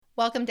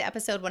Welcome to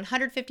episode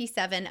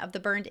 157 of the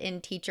Burned In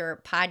Teacher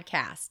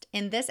podcast.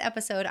 In this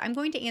episode, I'm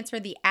going to answer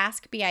the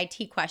Ask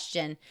BIT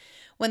question.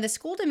 When the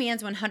school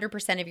demands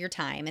 100% of your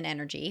time and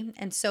energy,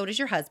 and so does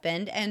your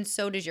husband, and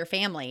so does your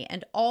family,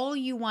 and all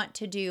you want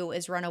to do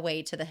is run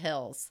away to the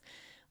hills,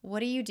 what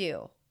do you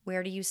do?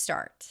 Where do you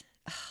start?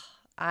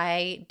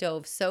 I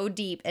dove so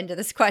deep into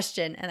this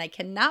question, and I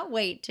cannot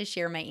wait to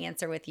share my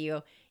answer with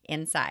you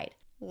inside.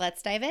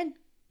 Let's dive in.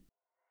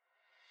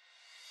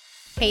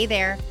 Hey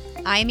there,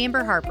 I'm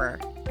Amber Harper,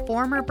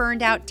 former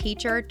burned out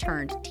teacher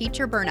turned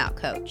teacher burnout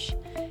coach,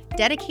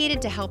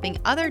 dedicated to helping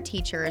other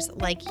teachers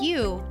like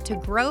you to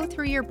grow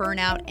through your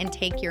burnout and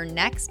take your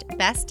next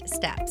best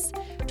steps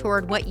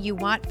toward what you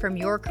want from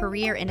your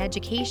career in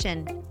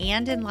education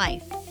and in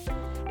life.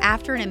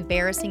 After an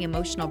embarrassing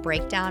emotional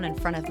breakdown in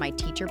front of my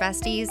teacher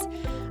besties,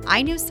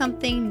 I knew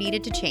something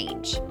needed to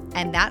change,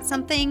 and that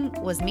something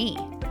was me.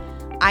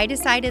 I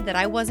decided that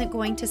I wasn't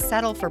going to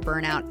settle for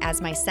burnout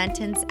as my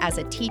sentence as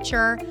a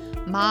teacher,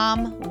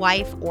 mom,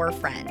 wife, or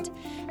friend.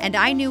 And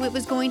I knew it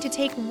was going to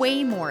take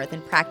way more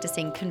than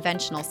practicing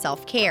conventional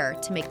self-care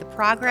to make the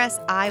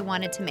progress I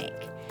wanted to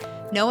make.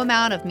 No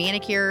amount of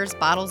manicures,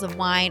 bottles of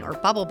wine, or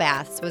bubble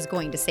baths was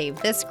going to save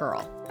this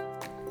girl.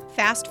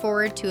 Fast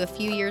forward to a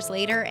few years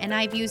later, and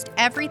I've used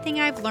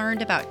everything I've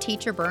learned about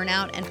teacher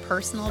burnout and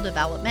personal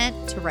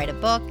development to write a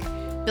book,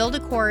 build a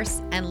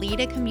course, and lead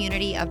a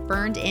community of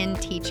burned-in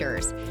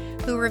teachers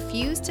who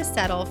refuse to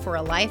settle for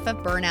a life of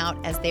burnout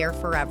as their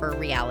forever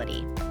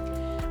reality.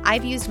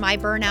 I've used my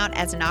burnout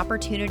as an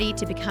opportunity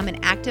to become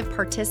an active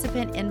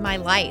participant in my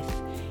life,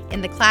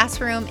 in the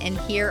classroom and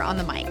here on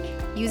the mic,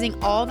 using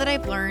all that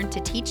I've learned to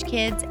teach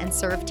kids and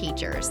serve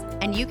teachers.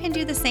 And you can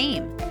do the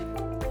same.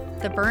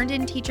 The Burned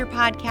In Teacher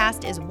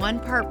podcast is one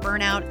part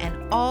burnout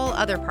and all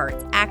other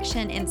parts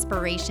action,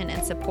 inspiration,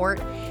 and support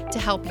to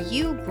help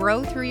you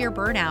grow through your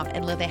burnout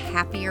and live a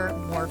happier,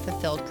 more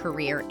fulfilled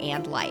career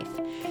and life.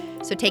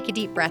 So take a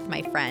deep breath,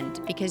 my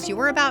friend, because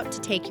you're about to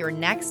take your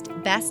next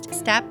best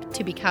step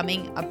to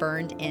becoming a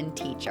burned in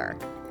teacher.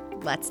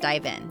 Let's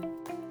dive in.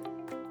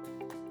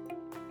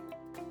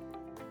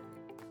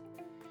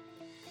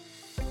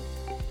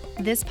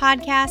 This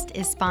podcast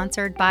is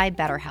sponsored by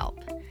BetterHelp.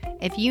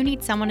 If you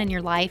need someone in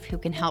your life who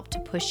can help to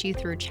push you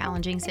through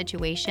challenging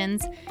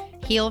situations,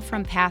 heal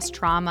from past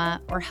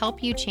trauma, or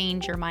help you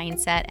change your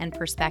mindset and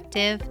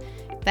perspective,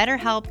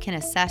 BetterHelp can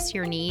assess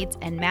your needs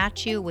and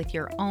match you with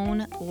your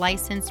own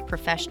licensed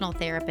professional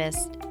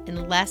therapist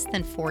in less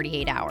than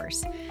 48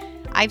 hours.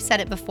 I've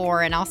said it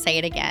before and I'll say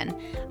it again.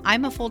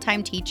 I'm a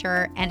full-time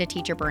teacher and a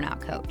teacher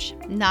burnout coach,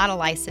 not a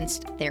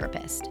licensed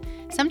therapist.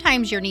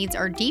 Sometimes your needs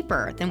are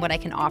deeper than what I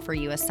can offer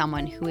you as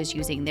someone who is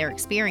using their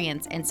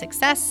experience and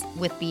success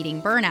with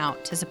beating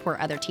burnout to support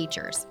other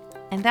teachers.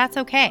 And that's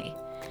okay.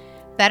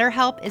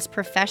 BetterHelp is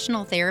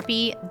professional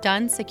therapy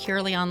done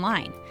securely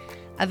online,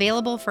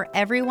 available for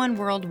everyone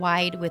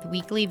worldwide with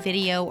weekly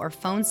video or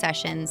phone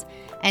sessions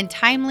and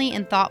timely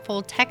and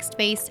thoughtful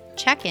text-based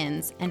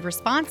check-ins and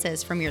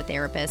responses from your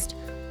therapist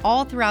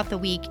all throughout the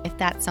week if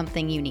that's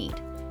something you need.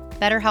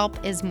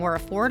 BetterHelp is more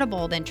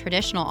affordable than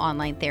traditional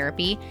online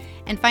therapy,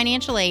 and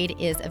financial aid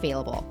is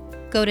available.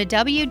 Go to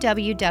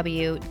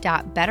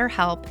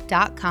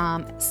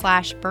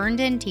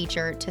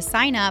www.betterhelp.com/burnedinteacher to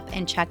sign up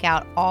and check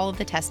out all of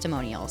the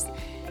testimonials.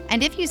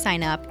 And if you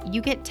sign up,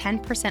 you get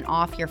 10%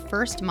 off your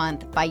first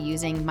month by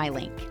using my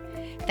link.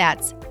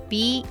 That's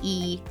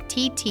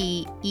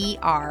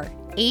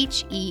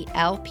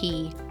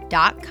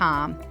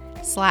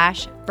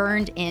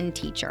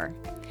betterhelp.com/burnedinteacher.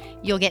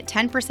 You'll get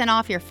 10%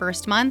 off your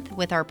first month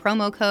with our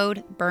promo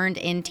code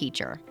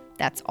BurnedInTeacher.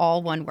 That's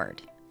all one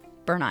word.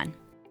 Burn on.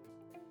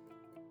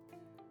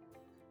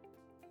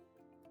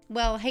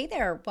 Well, hey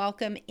there.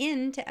 Welcome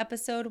into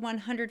episode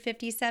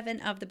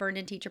 157 of the Burned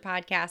In Teacher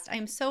podcast.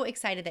 I'm so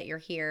excited that you're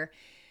here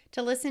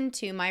to listen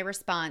to my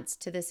response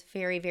to this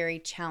very, very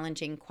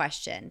challenging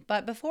question.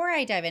 But before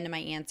I dive into my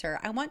answer,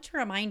 I want to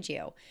remind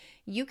you,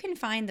 you can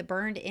find the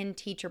Burned In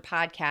Teacher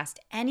podcast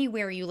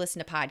anywhere you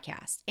listen to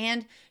podcasts.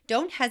 And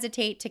don't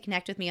hesitate to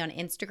connect with me on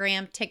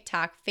Instagram,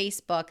 TikTok,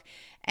 Facebook,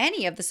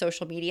 any of the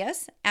social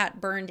medias at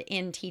Burned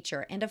In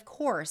Teacher. And of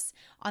course,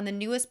 on the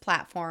newest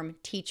platform,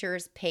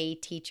 Teachers Pay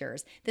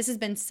Teachers. This has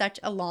been such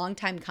a long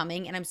time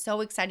coming, and I'm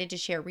so excited to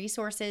share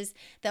resources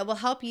that will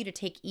help you to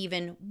take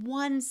even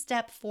one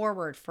step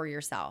forward for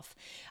yourself.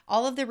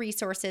 All of the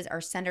resources are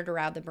centered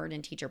around the Burned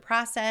In Teacher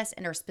process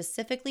and are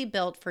specifically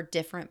built for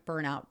different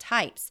burnout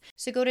types.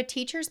 So go to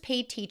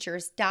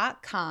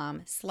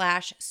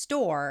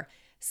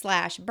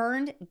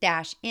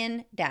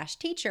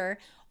teacherspayteachers.com/store/burned-in-teacher,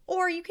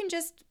 or you can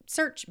just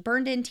search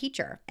Burned In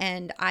Teacher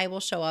and I will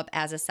show up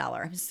as a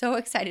seller. I'm so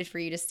excited for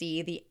you to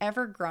see the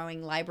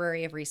ever-growing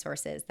library of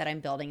resources that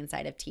I'm building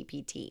inside of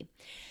TPT.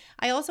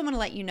 I also want to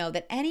let you know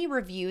that any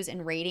reviews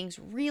and ratings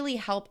really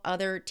help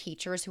other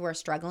teachers who are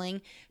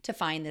struggling to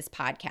find this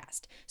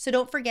podcast. So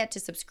don't forget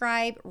to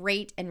subscribe,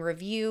 rate, and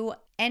review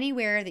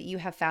anywhere that you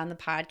have found the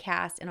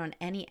podcast and on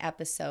any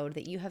episode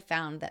that you have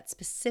found that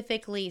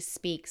specifically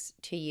speaks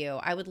to you.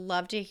 I would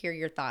love to hear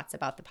your thoughts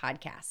about the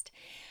podcast.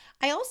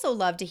 I also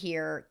love to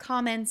hear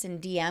comments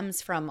and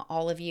DMs from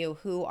all of you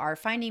who are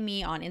finding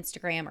me on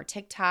Instagram or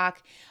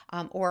TikTok,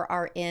 or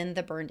are in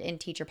the Burned In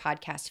Teacher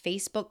Podcast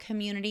Facebook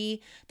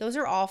community. Those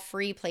are all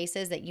free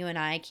places that you and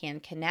I can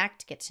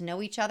connect, get to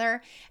know each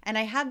other. And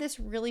I had this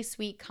really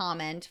sweet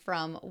comment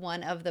from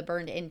one of the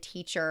Burned In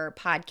Teacher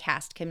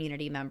Podcast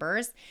community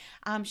members.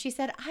 She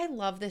said, "I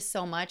love this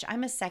so much.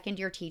 I'm a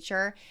second-year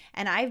teacher,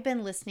 and I've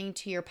been listening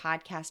to your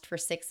podcast for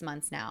 6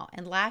 months now,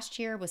 and last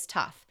year was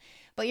tough.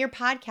 But your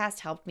podcast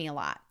helped me a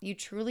lot. You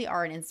truly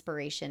are an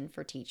inspiration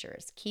for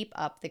teachers. Keep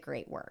up the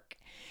great work."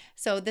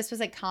 So this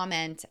was a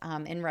comment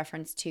in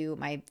reference to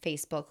my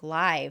Facebook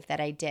Live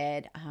that I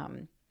did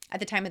at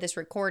the time of this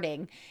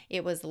recording.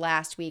 It was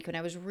last week when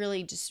I was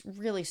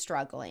really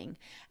struggling.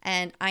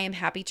 And I am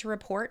happy to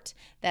report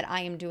that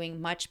I am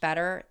doing much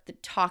better. The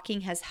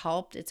talking has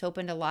helped. It's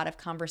opened a lot of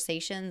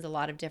conversations, a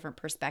lot of different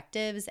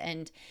perspectives,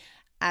 and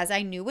as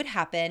I knew would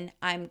happen,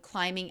 I'm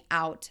climbing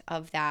out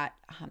of that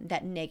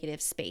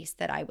negative space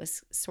that I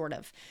was sort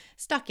of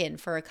stuck in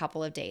for a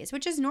couple of days,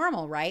 which is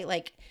normal, right?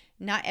 Like,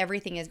 not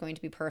everything is going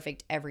to be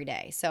perfect every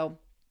day. So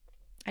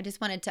I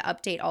just wanted to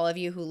update all of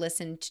you who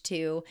listened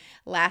to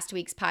last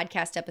week's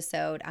podcast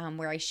episode,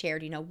 where I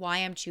shared, why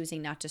I'm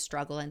choosing not to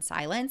struggle in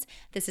silence.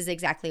 This is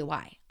exactly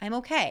why. I'm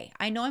okay.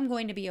 I know I'm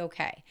going to be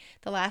okay.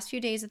 The last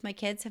few days with my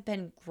kids have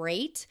been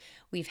great.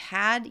 We've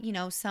had,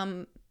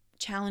 some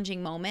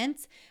challenging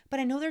moments, but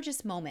I know they're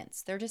just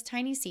moments. They're just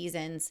tiny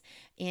seasons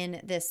in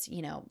this,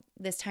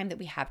 this time that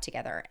we have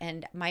together.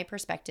 And my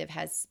perspective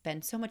has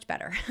been so much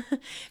better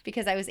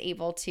because I was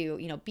able to,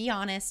 be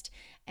honest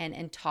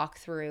and talk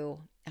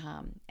through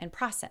and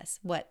process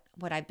what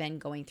I've been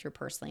going through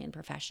personally and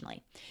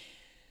professionally.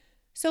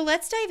 So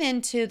let's dive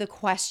into the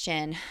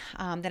question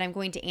that I'm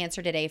going to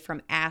answer today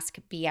from Ask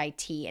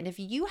BIT. And if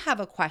you have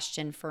a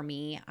question for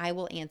me, I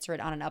will answer it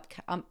on an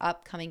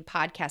upcoming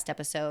podcast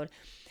episode.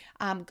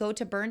 Go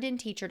to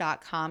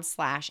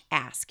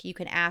burnedinteacher.com/ask. You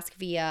can ask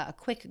via a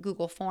quick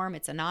Google form.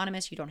 It's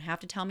anonymous. You don't have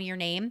to tell me your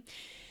name.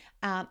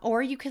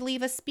 Or you could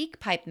leave a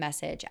SpeakPipe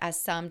message,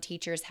 as some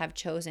teachers have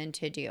chosen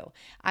to do.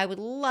 I would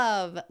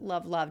love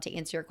to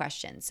answer your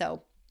question.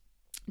 So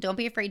don't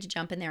be afraid to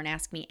jump in there and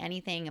ask me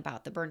anything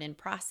about the Burned In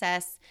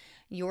process,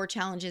 your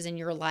challenges in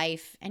your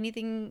life,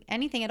 anything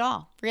at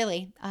all,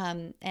 really.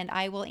 And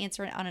I will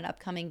answer it on an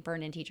upcoming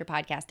Burned In Teacher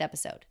podcast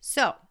episode.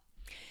 So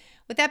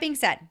with that being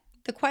said,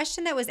 the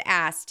question that was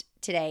asked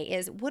today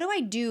is, what do I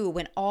do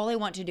when all I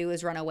want to do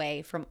is run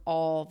away from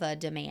all the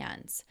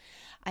demands?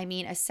 I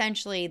mean,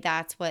 essentially,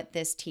 that's what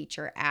this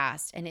teacher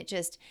asked. And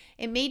it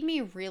made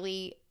me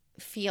really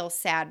feel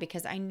sad,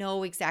 because I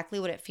know exactly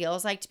what it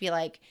feels like to be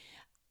like,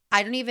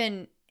 I don't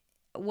even,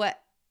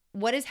 what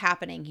is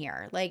happening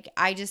here? Like,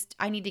 I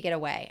need to get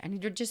away.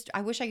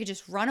 I wish I could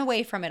just run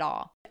away from it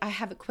all. I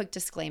have a quick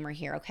disclaimer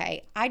here,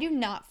 okay? I do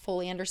not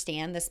fully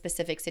understand the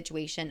specific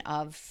situation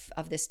of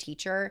this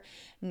teacher,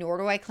 nor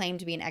do I claim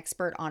to be an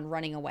expert on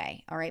running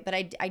away, all right? But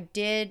I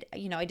did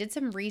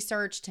some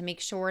research to make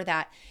sure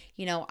that,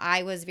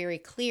 I was very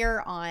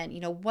clear on,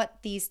 what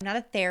I'm not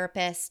a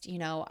therapist,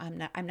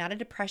 I'm not a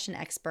depression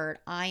expert.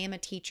 I am a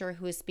teacher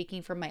who is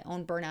speaking from my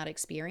own burnout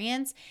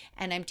experience,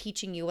 and I'm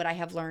teaching you what I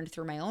have learned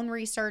through my own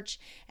research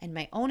and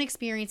my own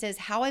experiences,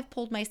 how I've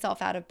pulled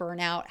myself out of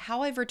burnout,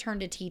 how I've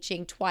returned to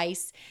teaching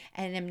twice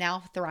and am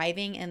now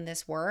thriving in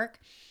this work.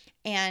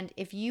 And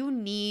if you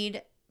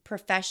need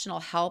professional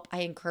help,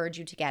 I encourage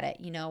you to get it.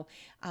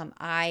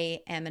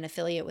 I am an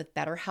affiliate with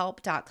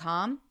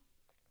BetterHelp.com,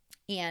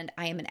 and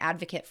I am an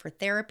advocate for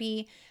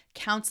therapy,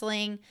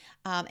 counseling,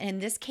 and in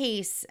this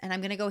case, and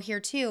I'm going to go here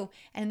too,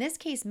 and in this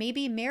case,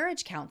 maybe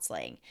marriage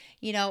counseling.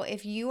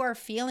 If you are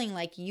feeling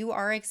like you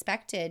are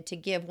expected to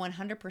give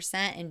 100%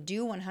 and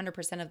do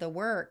 100% of the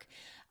work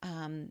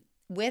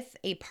with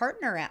a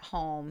partner at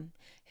home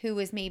who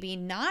is maybe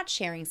not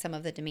sharing some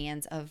of the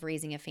demands of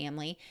raising a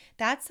family,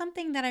 that's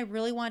something that I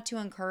really want to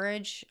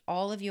encourage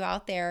all of you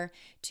out there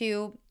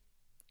to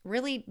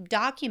really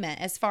document,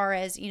 as far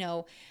as,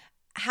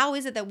 how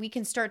is it that we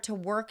can start to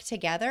work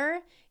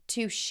together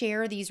to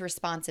share these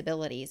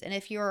responsibilities? And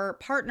if your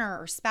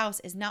partner or spouse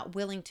is not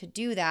willing to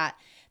do that,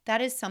 that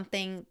is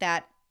something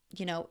that,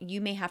 you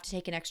may have to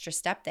take an extra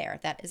step there.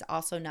 That is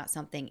also not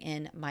something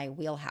in my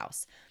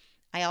wheelhouse.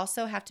 I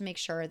also have to make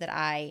sure that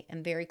I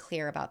am very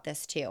clear about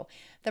this too.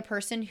 The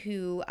person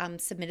who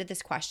submitted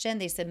this question,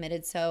 they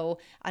submitted so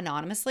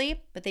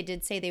anonymously, but they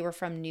did say they were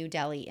from New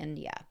Delhi,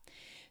 India.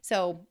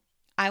 So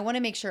I want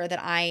to make sure that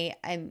I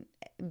am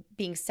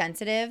being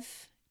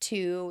sensitive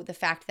to the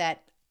fact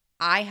that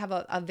I have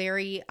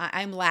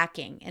I'm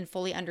lacking in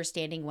fully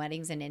understanding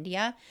weddings in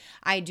India.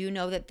 I do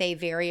know that they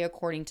vary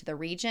according to the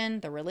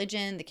region, the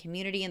religion, the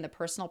community, and the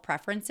personal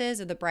preferences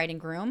of the bride and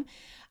groom.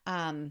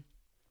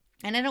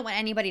 And I don't want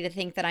anybody to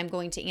think that I'm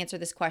going to answer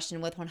this question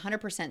with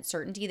 100%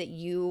 certainty that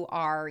you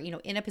are,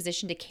 in a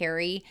position to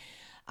carry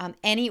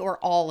any or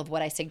all of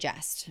what I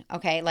suggest.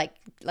 Okay. Like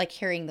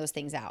carrying those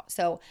things out.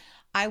 So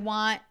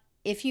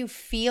if you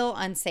feel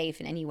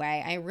unsafe in any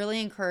way, I really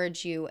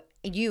encourage you,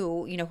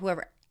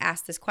 whoever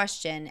ask this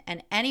question,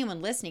 and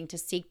anyone listening to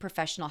seek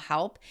professional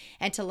help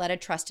and to let a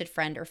trusted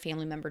friend or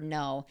family member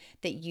know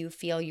that you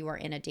feel you are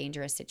in a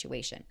dangerous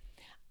situation.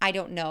 I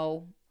don't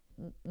know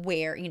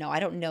where, I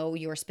don't know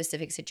your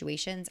specific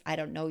situations. I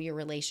don't know your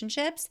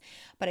relationships,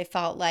 but I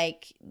felt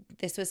like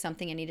this was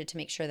something I needed to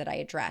make sure that I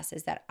address,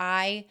 is that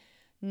I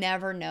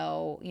never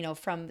know,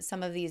 from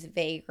some of these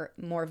vague or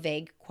more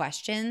vague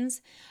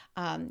questions,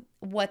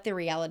 what the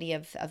reality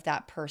of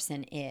that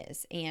person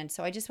is. And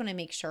so I just want to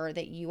make sure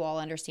that you all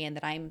understand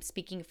that I'm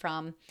speaking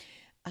from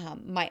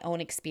my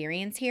own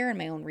experience here and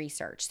my own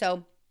research.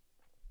 So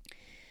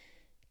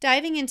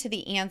diving into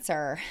the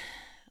answer,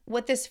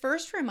 what this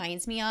first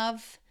reminds me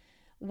of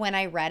when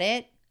I read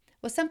it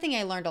was something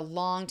I learned a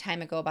long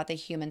time ago about the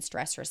human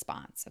stress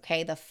response,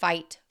 okay? The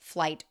fight,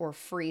 flight, or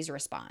freeze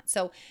response.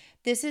 So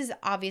this is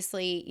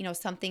obviously,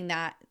 something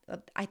that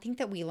I think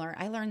that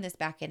I learned this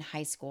back in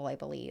high school, I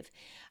believe.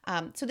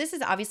 So this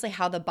is obviously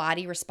how the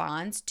body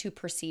responds to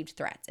perceived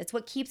threats. It's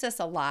what keeps us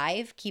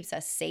alive, keeps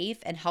us safe,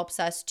 and helps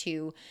us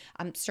to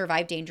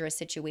survive dangerous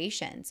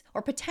situations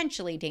or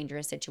potentially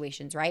dangerous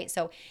situations, right?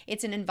 So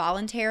it's an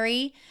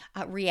involuntary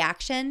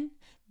reaction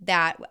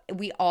that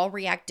we all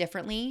react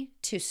differently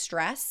to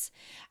stress.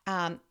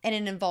 And it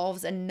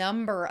involves a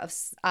number of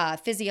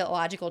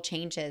physiological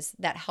changes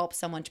that help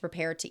someone to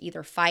prepare to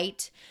either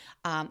fight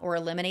or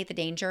eliminate the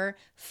danger,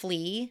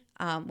 flee,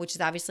 which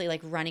is obviously like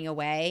running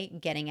away,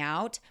 getting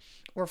out,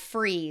 or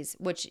freeze,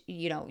 which,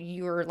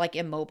 you're like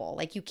immobile,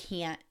 like you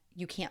can't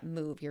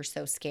move. You're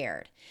so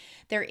scared.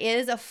 There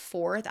is a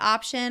fourth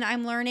option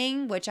I'm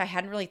learning, which I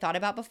hadn't really thought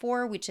about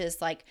before, which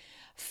is like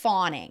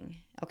fawning.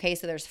 Okay,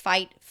 so there's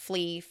fight,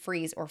 flee,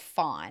 freeze, or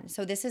fawn.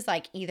 So this is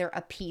like either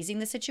appeasing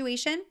the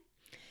situation.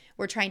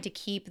 We're trying to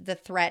keep the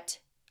threat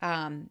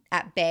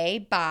at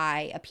bay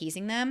by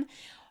appeasing them.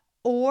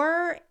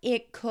 Or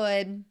it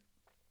could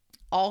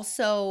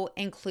also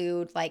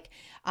include like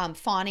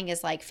fawning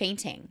is like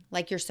fainting,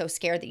 like you're so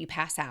scared that you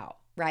pass out,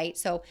 right?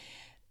 So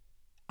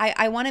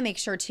I want to make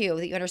sure too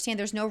that you understand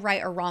there's no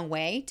right or wrong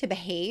way to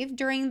behave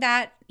during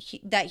that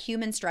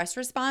human stress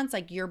response.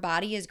 Like your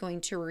body is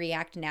going to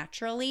react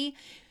naturally.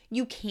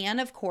 You can,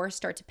 of course,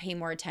 start to pay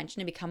more attention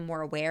and become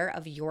more aware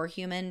of your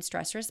human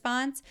stress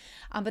response.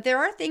 But there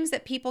are things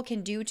that people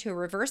can do to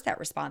reverse that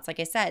response, like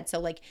I said. So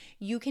like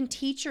you can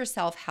teach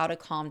yourself how to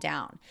calm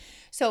down.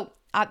 So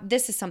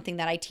this is something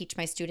that I teach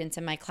my students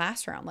in my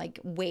classroom, like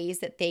ways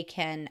that they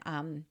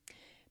can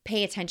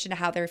pay attention to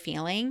how they're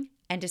feeling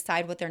and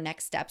decide what their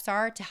next steps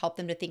are to help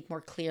them to think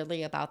more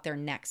clearly about their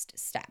next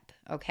step,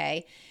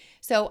 okay?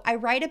 So I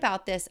write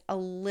about this a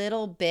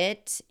little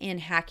bit in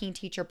Hacking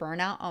Teacher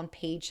Burnout on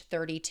page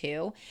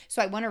 32.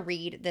 So I want to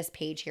read this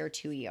page here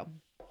to you.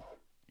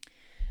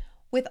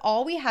 With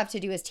all we have to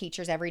do as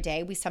teachers every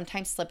day, we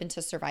sometimes slip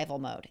into survival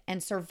mode.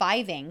 And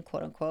surviving,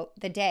 quote unquote,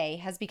 the day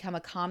has become a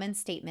common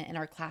statement in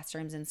our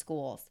classrooms and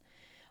schools.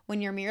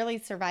 When you're merely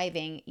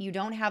surviving, you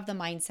don't have the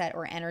mindset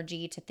or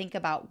energy to think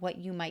about what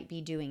you might be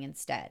doing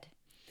instead.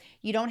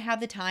 You don't have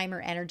the time or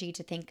energy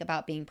to think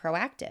about being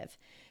proactive.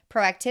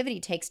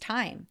 Proactivity takes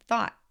time,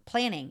 thought,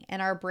 planning,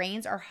 and our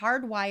brains are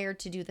hardwired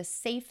to do the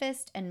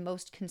safest and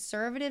most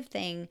conservative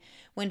thing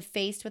when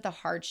faced with a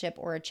hardship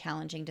or a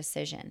challenging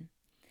decision.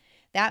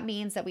 That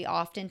means that we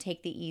often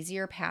take the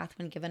easier path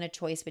when given a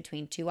choice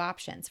between two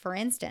options. For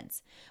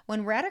instance,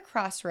 when we're at a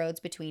crossroads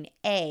between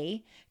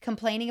A,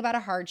 complaining about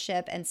a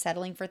hardship and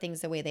settling for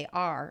things the way they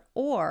are,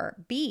 or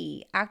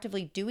B,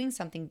 actively doing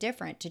something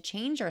different to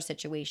change our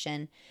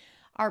situation,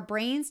 our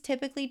brains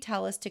typically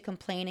tell us to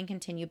complain and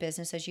continue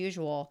business as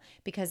usual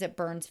because it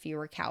burns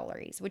fewer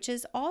calories, which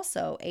is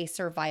also a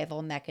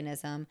survival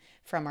mechanism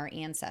from our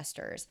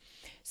ancestors.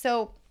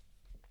 So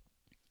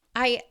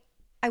I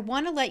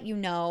want to let you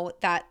know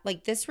that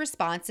like this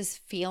response, this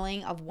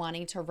feeling of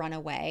wanting to run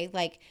away,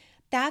 like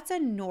that's a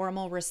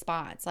normal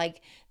response.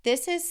 Like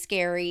this is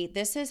scary,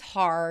 this is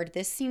hard,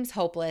 this seems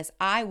hopeless.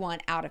 I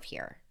want out of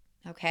here.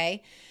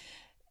 Okay?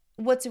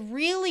 What's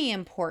really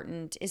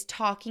important is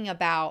talking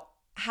about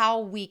how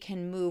we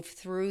can move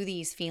through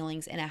these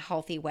feelings in a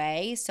healthy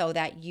way so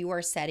that you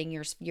are setting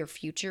your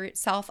future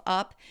self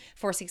up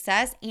for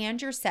success,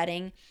 and you're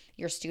setting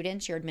your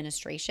students, your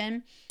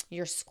administration,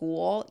 your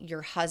school,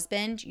 your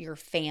husband, your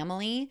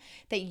family,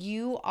 that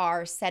you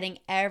are setting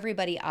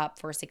everybody up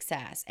for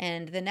success.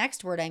 And the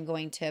next word I'm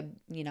going to,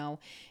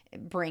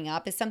 bring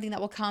up is something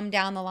that will come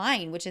down the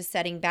line, which is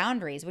setting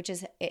boundaries, which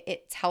is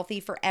it's healthy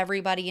for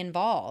everybody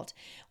involved.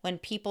 When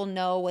people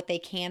know what they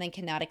can and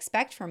cannot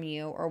expect from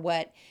you, or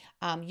what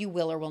you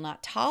will or will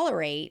not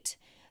tolerate,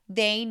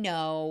 they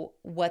know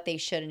what they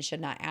should and should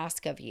not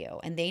ask of you,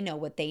 and they know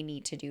what they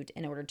need to do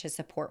in order to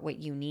support what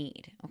you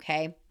need,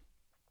 okay?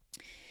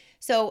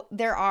 So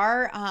there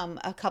are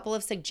a couple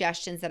of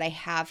suggestions that I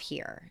have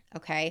here,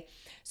 okay?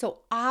 So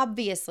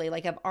obviously,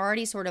 like I've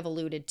already sort of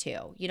alluded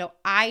to,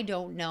 I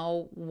don't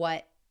know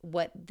what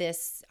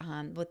this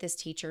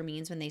teacher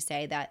means when they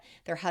say that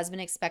their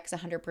husband expects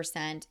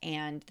 100%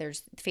 and their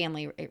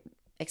family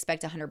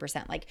expect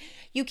 100%. Like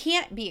you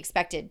can't be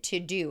expected to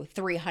do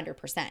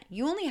 300%.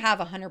 You only have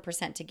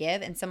 100% to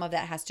give, and some of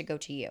that has to go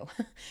to you.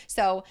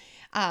 So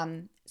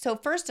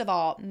first of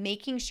all,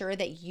 making sure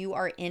that you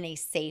are in a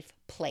safe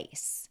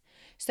place.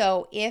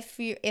 So if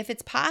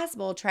it's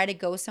possible, try to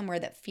go somewhere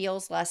that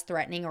feels less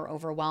threatening or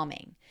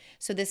overwhelming.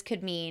 So this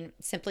could mean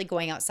simply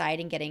going outside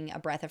and getting a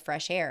breath of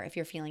fresh air if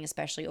you're feeling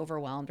especially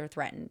overwhelmed or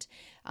threatened.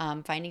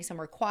 Finding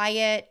somewhere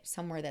quiet,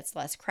 somewhere that's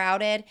less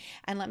crowded.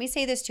 And let me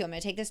say this too, I'm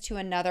going to take this to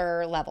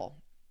another level.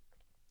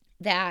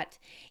 That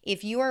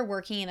if you are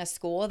working in a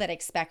school that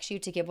expects you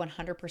to give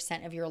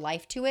 100% of your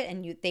life to it,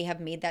 and they have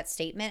made that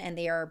statement and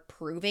they are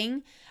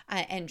proving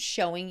and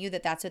showing you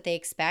that that's what they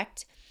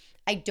expect,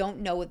 I don't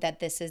know that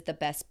this is the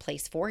best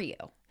place for you.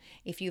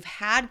 If you've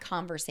had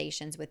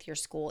conversations with your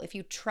school, if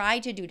you try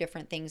to do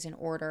different things in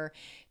order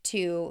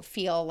to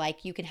feel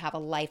like you can have a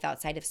life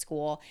outside of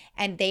school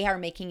and they are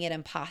making it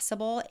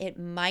impossible, it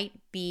might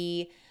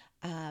be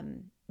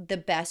the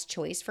best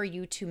choice for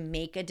you to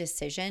make a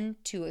decision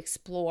to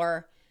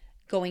explore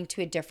going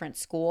to a different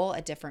school,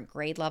 a different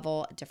grade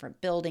level, a different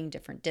building,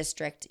 different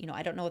district.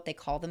 I don't know what they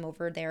call them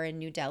over there in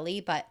New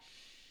Delhi, but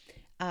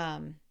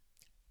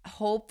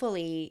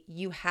hopefully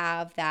you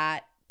have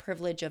that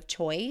privilege of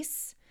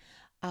choice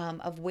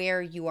of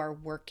where you are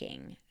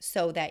working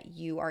so that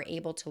you are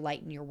able to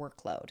lighten your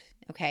workload.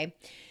 Okay.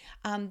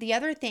 The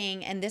other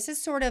thing, and this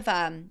is sort of,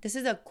 this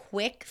is a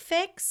quick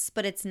fix,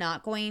 but it's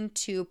not going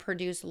to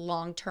produce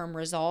long-term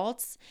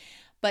results,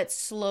 but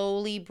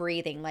slowly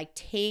breathing, like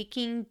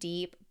taking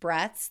deep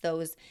breaths.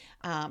 Those,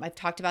 I've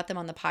talked about them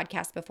on the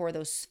podcast before,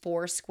 those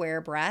 4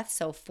 square breaths.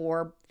 So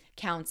 4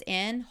 counts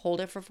in, hold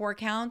it for 4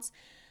 counts,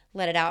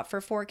 let it out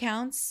for 4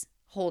 counts,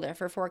 hold it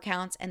for 4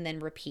 counts, and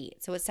then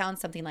repeat. So it sounds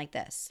something like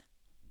this.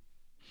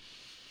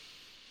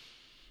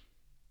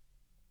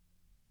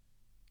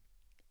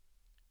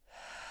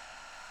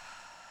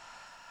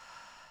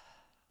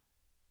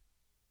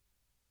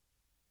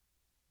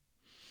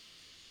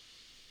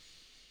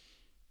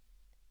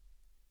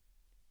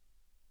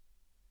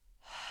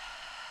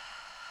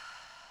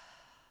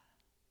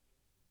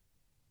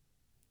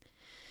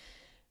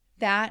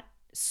 That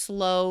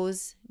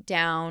slows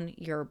down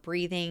your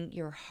breathing,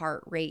 your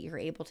heart rate. You're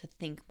able to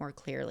think more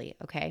clearly,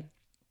 okay?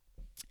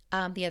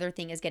 The other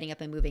thing is getting up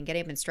and moving,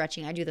 getting up and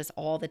stretching. I do this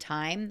all the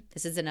time.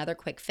 This is another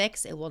quick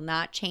fix. It will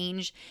not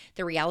change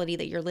the reality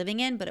that you're living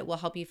in, but it will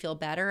help you feel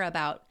better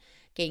about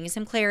gaining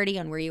some clarity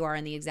on where you are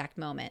in the exact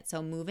moment.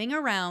 So moving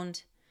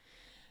around,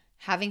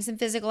 having some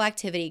physical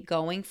activity,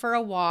 going for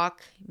a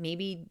walk,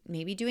 maybe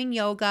doing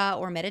yoga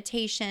or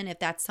meditation if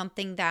that's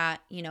something that,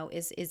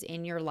 is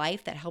in your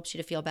life that helps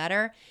you to feel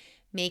better.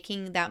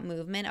 Making that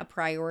movement a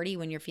priority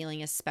when you're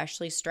feeling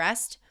especially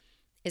stressed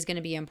is going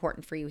to be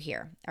important for you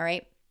here. All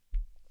right.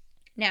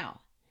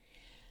 Now,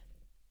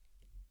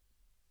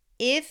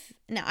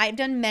 I've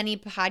done many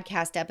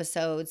podcast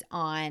episodes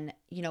on,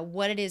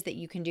 what it is that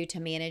you can do to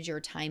manage your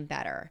time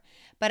better,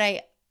 but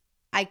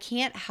I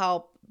can't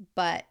help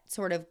but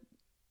sort of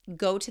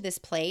go to this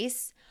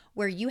place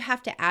where you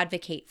have to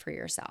advocate for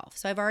yourself.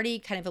 So I've already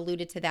kind of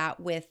alluded to that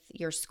with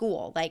your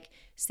school, like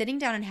sitting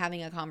down and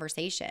having a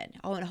conversation.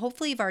 Oh, and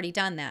hopefully you've already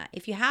done that.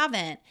 If you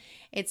haven't,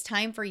 it's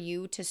time for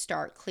you to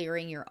start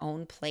clearing your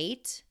own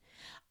plate.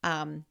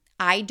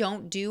 I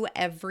don't do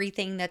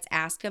everything that's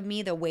asked of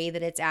me the way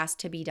that it's asked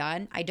to be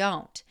done. I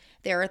don't.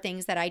 There are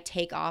things that I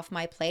take off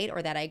my plate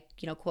or that I,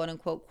 quote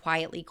unquote,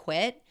 quietly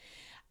quit.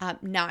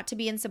 Not to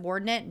be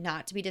insubordinate,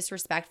 not to be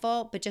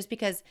disrespectful, but just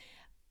because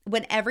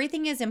when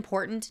everything is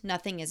important,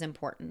 nothing is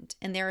important.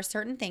 And there are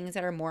certain things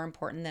that are more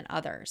important than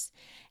others.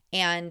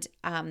 And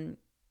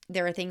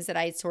there are things that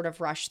I sort of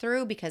rush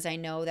through because I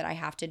know that I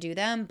have to do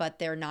them, but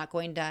they're not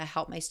going to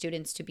help my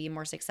students to be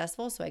more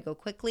successful. So I go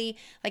quickly.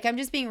 Like, I'm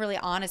just being really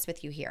honest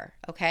with you here.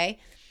 Okay.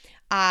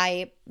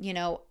 I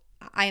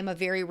am a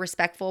very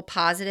respectful,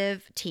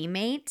 positive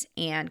teammate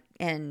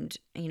and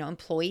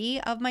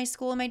employee of my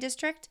school and my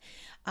district.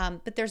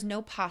 But there's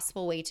no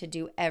possible way to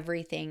do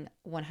everything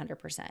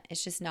 100%.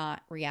 It's just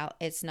not real.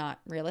 It's not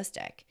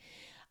realistic.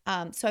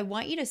 So I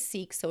want you to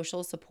seek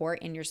social support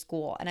in your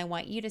school, and I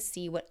want you to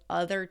see what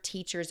other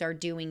teachers are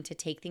doing to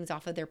take things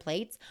off of their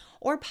plates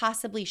or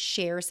possibly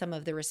share some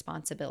of the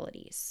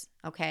responsibilities.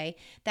 Okay.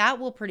 That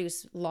will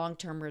produce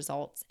long-term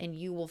results, and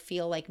you will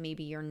feel like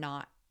maybe you're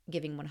not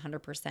giving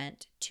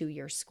 100% to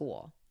your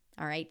school.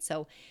 All right.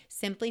 So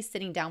simply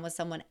sitting down with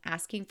someone,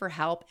 asking for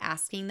help,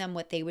 asking them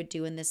what they would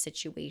do in this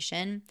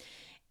situation.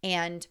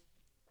 And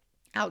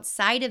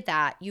outside of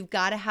that, you've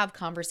got to have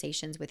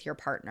conversations with your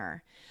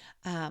partner.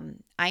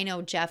 I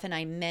know Jeff and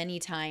I, many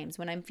times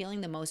when I'm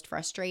feeling the most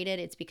frustrated,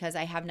 it's because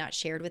I have not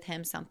shared with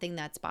him something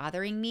that's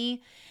bothering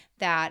me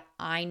that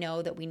I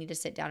know that we need to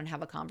sit down and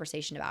have a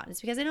conversation about. And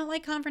it's because I don't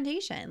like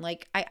confrontation.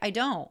 Like I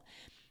don't,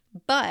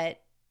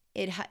 but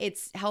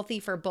it's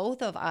healthy for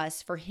both of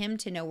us, for him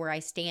to know where I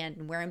stand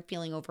and where I'm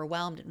feeling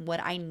overwhelmed and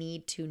what I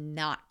need to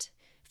not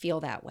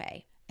feel that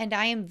way. And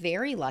I am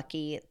very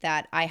lucky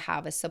that I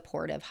have a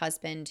supportive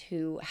husband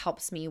who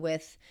helps me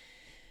with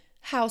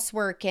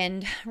housework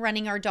and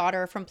running our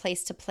daughter from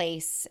place to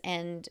place,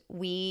 and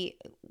we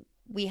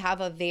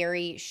have a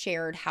very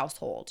shared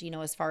household,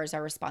 as far as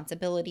our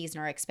responsibilities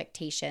and our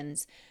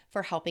expectations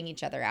for helping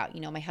each other out.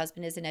 My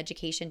husband is in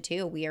education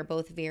too. We are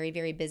both very,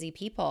 very busy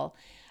people.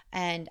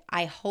 And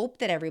I hope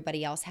that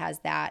everybody else has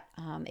that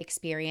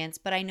experience,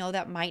 but I know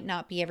that might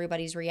not be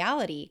everybody's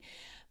reality.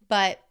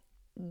 But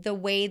the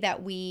way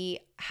that we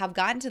have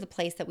gotten to the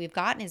place that we've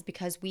gotten is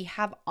because we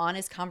have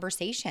honest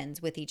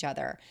conversations with each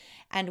other,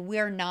 and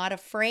we're not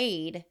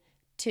afraid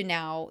to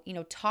now,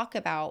 talk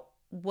about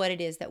what it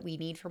is that we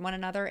need from one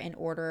another in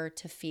order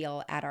to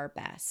feel at our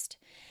best.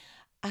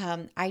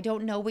 I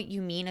don't know what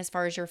you mean as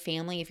far as your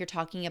family, if you're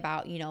talking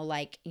about,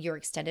 like your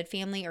extended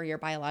family or your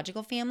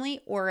biological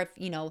family, or if,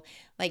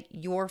 like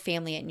your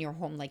family in your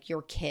home, like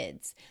your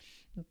kids.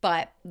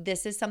 But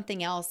this is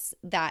something else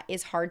that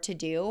is hard to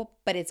do,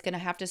 but it's going to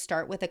have to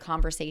start with a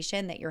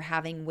conversation that you're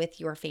having with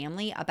your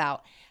family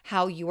about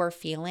how you are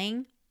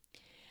feeling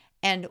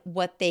and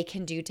what they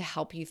can do to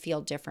help you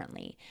feel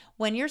differently.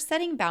 When you're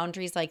setting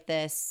boundaries like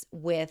this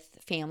with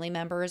family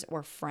members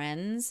or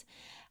friends,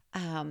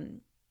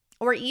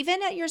 or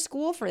even at your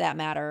school for that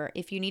matter,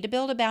 if you need to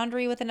build a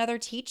boundary with another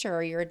teacher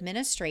or your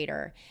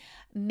administrator,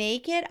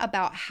 make it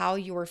about how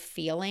you're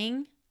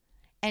feeling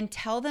and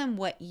tell them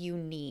what you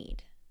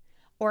need,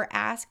 or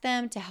ask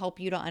them to help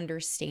you to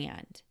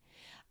understand.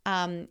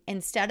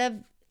 Instead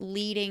of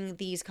leading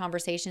these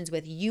conversations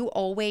with you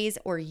always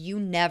or you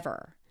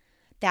never,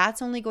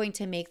 that's only going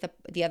to make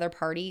the other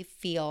party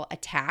feel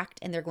attacked,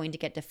 and they're going to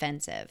get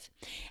defensive.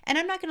 And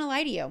I'm not going to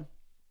lie to you.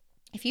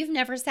 If you've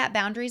never set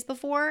boundaries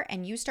before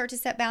and you start to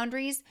set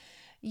boundaries,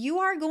 you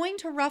are going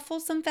to ruffle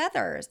some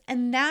feathers,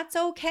 and that's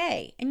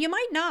okay. And you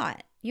might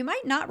not. You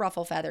might not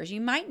ruffle feathers.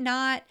 You might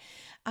not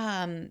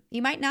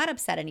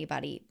upset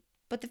anybody.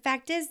 But the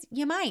fact is,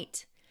 you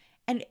might.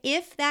 And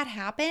if that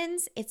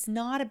happens, it's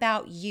not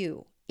about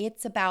you.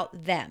 It's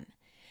about them.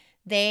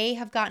 They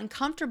have gotten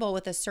comfortable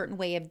with a certain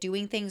way of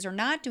doing things or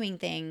not doing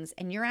things,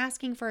 and you're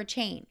asking for a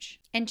change.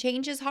 And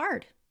change is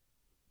hard.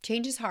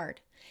 Change is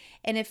hard.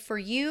 And if for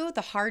you,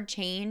 the hard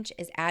change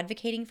is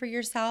advocating for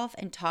yourself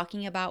and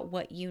talking about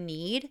what you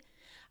need,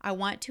 I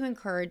want to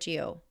encourage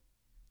you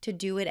to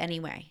do it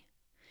anyway.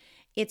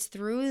 It's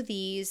through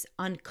these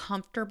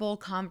uncomfortable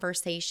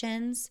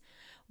conversations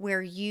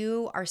where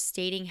you are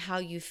stating how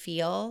you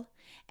feel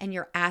and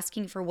you're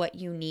asking for what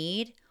you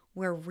need,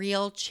 where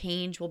real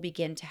change will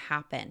begin to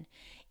happen.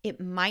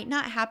 It might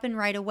not happen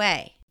right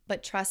away,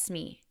 but trust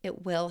me,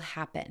 it will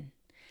happen.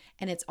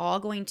 And it's all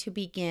going to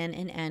begin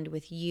and end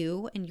with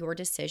you and your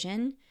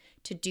decision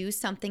to do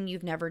something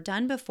you've never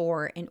done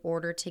before in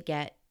order to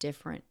get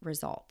different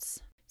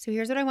results. So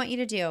here's what I want you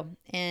to do.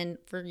 And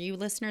for you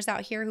listeners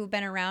out here who've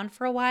been around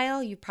for a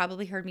while, you've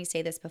probably heard me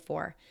say this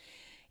before.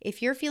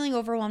 If you're feeling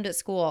overwhelmed at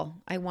school,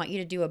 I want you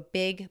to do a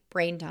big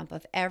brain dump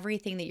of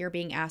everything that you're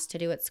being asked to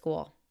do at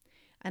school.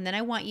 And then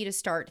I want you to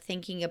start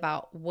thinking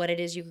about what it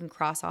is you can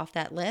cross off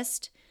that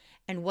list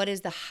and what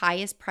is the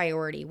highest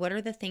priority. What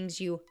are the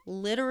things you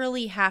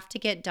literally have to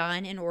get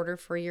done in order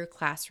for your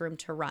classroom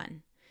to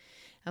run?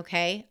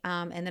 Okay.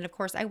 And then, of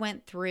course, I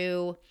went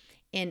through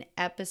in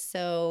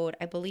episode,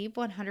 I believe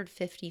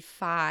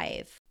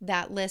 155,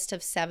 that list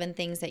of 7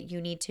 things that you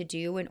need to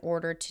do in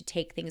order to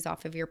take things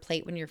off of your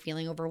plate when you're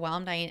feeling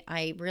overwhelmed.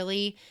 I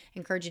really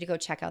encourage you to go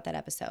check out that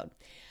episode.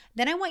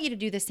 Then I want you to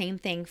do the same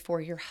thing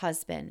for your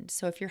husband.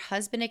 So if your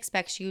husband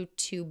expects you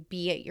to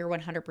be at your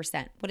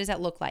 100%, what does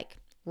that look like?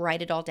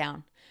 Write it all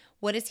down.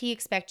 What does he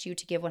expect you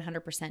to give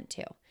 100%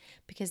 to?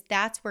 Because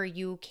that's where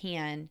you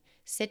can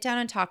sit down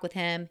and talk with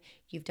him.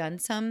 You've done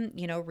some,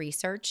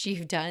 research,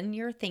 you've done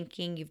your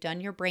thinking, you've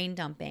done your brain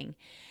dumping.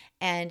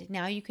 And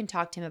now you can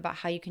talk to him about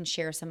how you can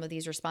share some of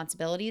these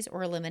responsibilities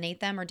or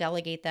eliminate them or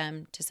delegate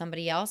them to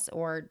somebody else,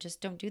 or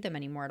just don't do them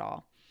anymore at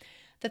all.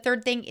 The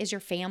third thing is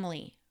your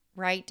family.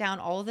 Write down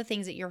all of the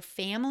things that your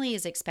family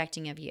is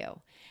expecting of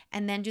you,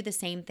 and then do the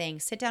same thing.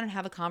 Sit down and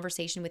have a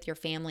conversation with your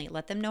family.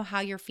 Let them know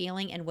how you're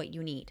feeling and what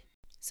you need.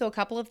 So a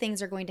couple of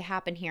things are going to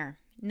happen here.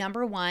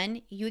 Number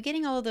one, you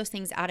getting all of those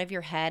things out of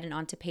your head and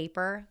onto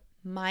paper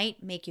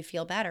might make you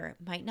feel better.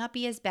 It might not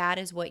be as bad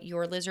as what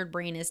your lizard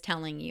brain is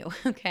telling you,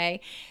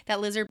 okay? That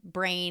lizard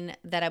brain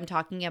that I'm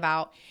talking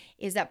about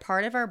is that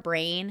part of our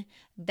brain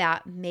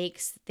that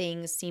makes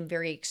things seem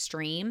very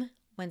extreme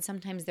when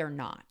sometimes they're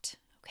not,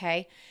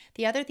 okay?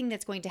 The other thing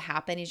that's going to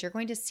happen is you're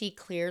going to see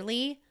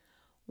clearly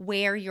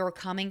where you're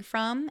coming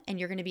from, and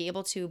you're going to be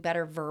able to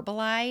better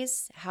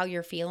verbalize how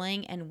you're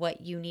feeling and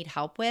what you need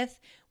help with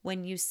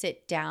when you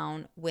sit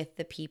down with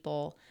the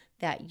people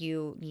that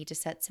you need to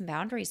set some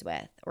boundaries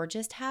with, or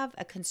just have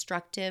a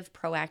constructive,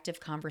 proactive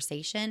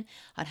conversation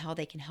on how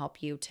they can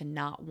help you to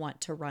not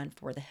want to run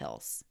for the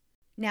hills.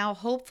 Now,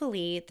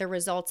 hopefully, the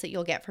results that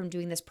you'll get from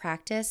doing this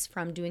practice,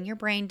 from doing your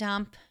brain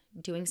dump,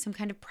 doing some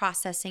kind of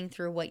processing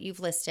through what you've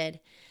listed,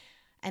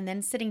 and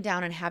then sitting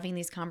down and having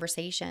these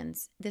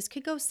conversations. This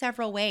could go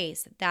several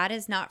ways. That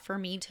is not for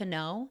me to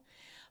know,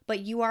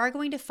 but you are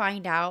going to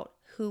find out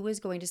who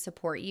is going to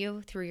support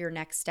you through your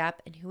next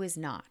step and who is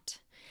not.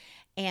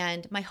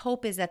 And my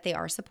hope is that they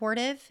are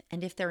supportive.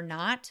 And if they're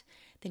not,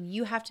 then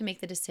you have to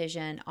make the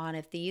decision on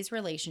if these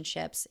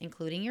relationships,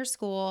 including your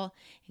school,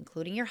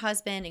 including your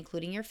husband,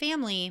 including your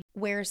family,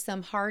 where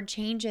some hard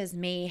changes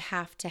may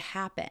have to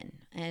happen.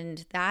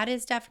 And that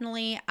is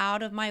definitely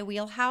out of my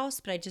wheelhouse,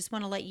 but I just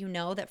want to let you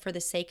know that for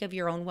the sake of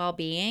your own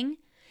well-being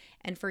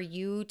and for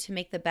you to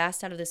make the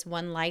best out of this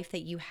one life that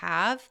you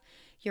have,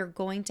 you're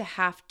going to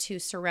have to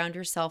surround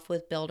yourself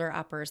with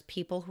builder-uppers,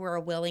 people who are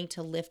willing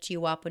to lift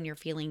you up when you're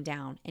feeling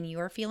down. And you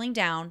are feeling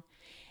down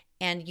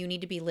and you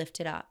need to be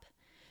lifted up.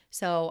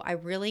 So I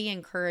really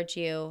encourage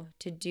you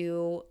to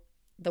do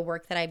the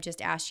work that I've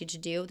just asked you to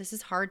do. This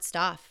is hard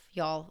stuff,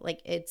 y'all.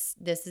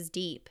 This is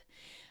deep.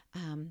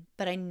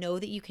 But I know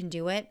that you can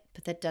do it,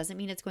 but that doesn't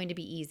mean it's going to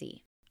be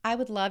easy. I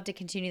would love to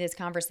continue this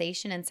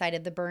conversation inside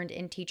of the Burned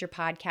In Teacher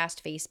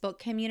Podcast Facebook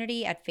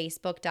community at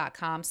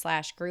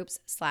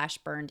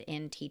facebook.com/groups/Burned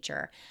In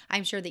Teacher.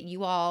 I'm sure that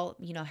you all,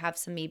 have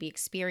some maybe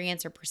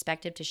experience or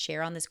perspective to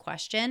share on this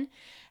question,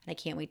 and I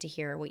can't wait to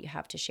hear what you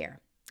have to share.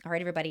 All right,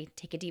 everybody,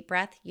 take a deep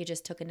breath. You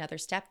just took another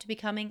step to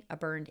becoming a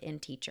Burned In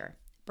Teacher.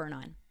 Burn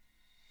on.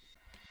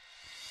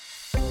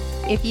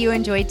 If you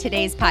enjoyed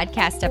today's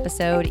podcast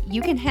episode,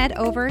 you can head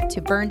over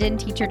to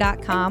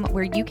burnedinteacher.com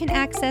where you can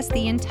access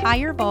the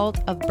entire vault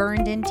of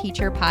Burned In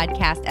Teacher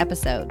podcast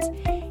episodes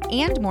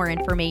and more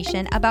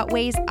information about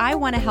ways I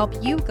want to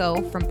help you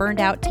go from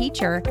burned out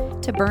teacher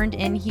to burned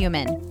in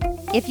human.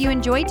 If you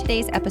enjoyed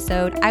today's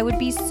episode, I would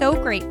be so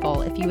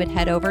grateful if you would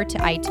head over to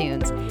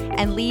iTunes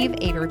and leave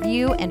a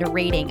review and a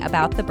rating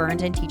about the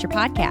Burned In Teacher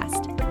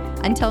podcast.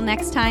 Until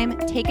next time,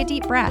 take a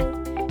deep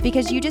breath,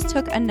 because you just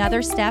took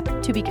another step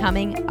to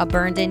becoming a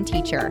Burned In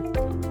Teacher.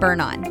 Burn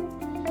on.